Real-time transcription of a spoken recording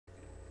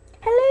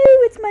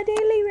it's my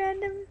daily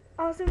random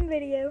awesome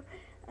video.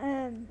 I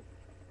am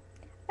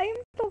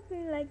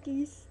talking like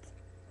this.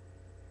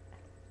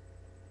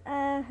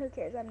 Who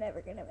cares? I'm never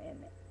gonna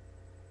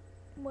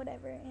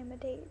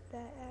imitate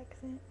that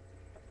accent.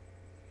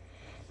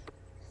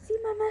 See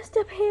my messed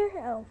up hair?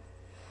 Oh,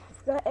 I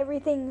forgot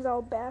everything's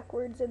all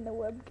backwards in the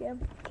webcam.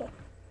 Okay.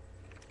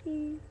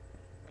 See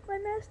my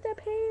messed up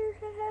hair.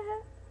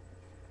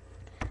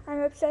 I'm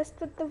obsessed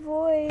with The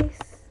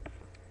Voice.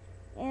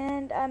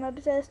 And I'm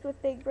obsessed with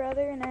Big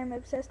Brother, and I'm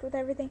obsessed with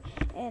everything.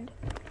 And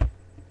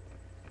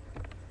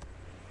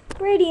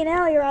Brady and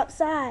Allie are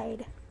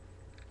outside.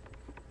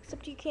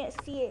 Except you can't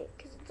see it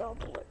because it's all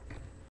blue.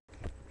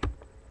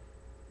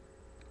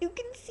 You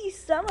can see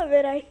some of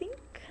it, I think.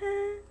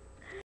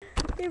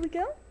 There we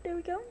go. There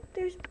we go.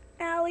 There's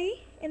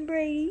Allie and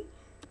Brady.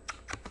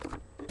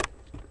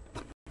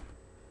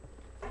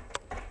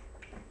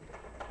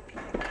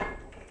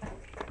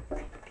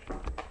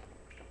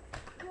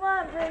 Come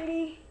on,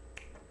 Brady.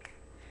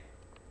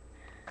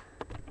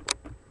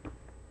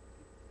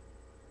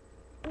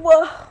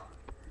 Whoa,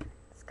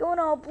 it's going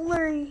all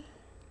blurry.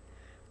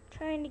 I'm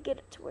trying to get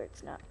it to where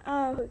it's not.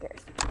 Oh, who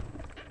cares?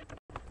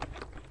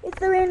 It's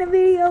the random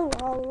video.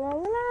 La la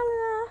la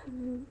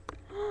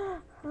la.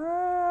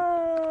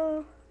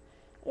 Oh,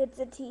 it's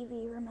a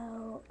TV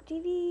remote.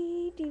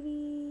 TV.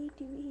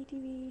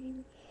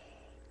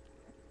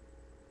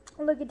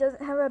 Look, it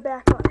doesn't have a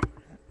back on it.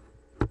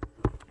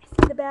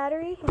 See the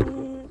battery?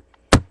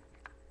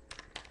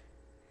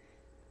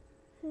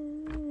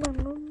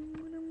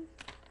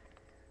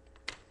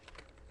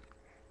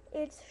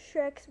 It's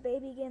Shrek's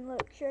baby again.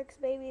 Look, Shrek's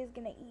baby is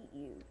gonna eat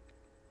you.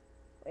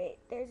 Wait,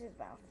 there's his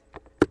mouth.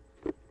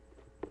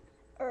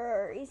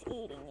 He's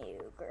eating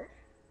you.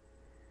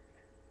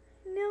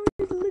 Now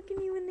he's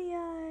looking you in the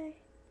eye.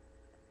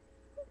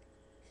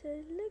 He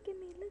says, look at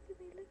me, look at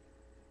me, look.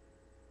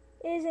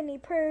 Isn't he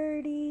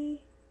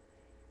pretty?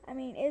 I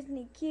mean, isn't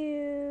he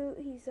cute?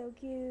 He's so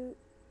cute.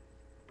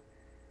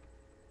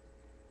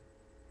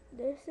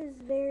 This is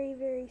very,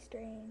 very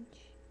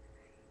strange.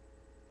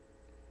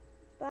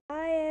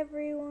 Bye,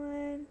 everyone.